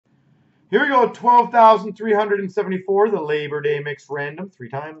Here we go, 12,374, the Labor Day mix random. 3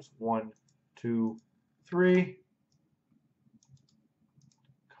 times. 1, 2, 3.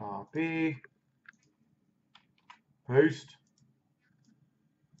 Copy. Paste.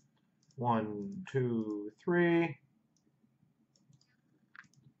 1, 2, 3.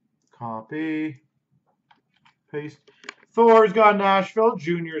 Copy. Paste. Thor's got Nashville.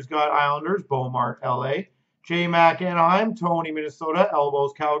 Junior's got Islanders. Beaumart, LA. J-Mac, Anaheim. Tony, Minnesota.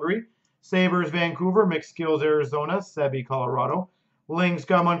 Elbows, Calgary. Sabres, Vancouver. McSkills, Arizona. Sebi, Colorado. Ling's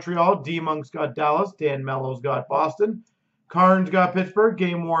got Montreal. D-Monk's got Dallas. Dan Mello's got Boston. Carn's got Pittsburgh.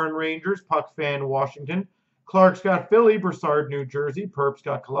 Game Warren, Rangers. Puck Fan, Washington. Clark's got Philly. Broussard, New Jersey. Perp's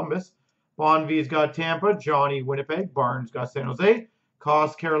got Columbus. Bonvi's got Tampa. Johnny, Winnipeg. Barnes got San Jose.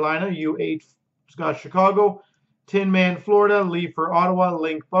 Cost, Carolina. U8's got Chicago. Tin Man, Florida. Lee for Ottawa.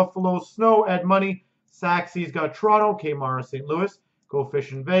 Link, Buffalo. Snow, Ed Money. Saxy's got Toronto. Kmara, St. Louis. Go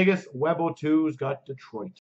Fish in Vegas. Webo2's got Detroit.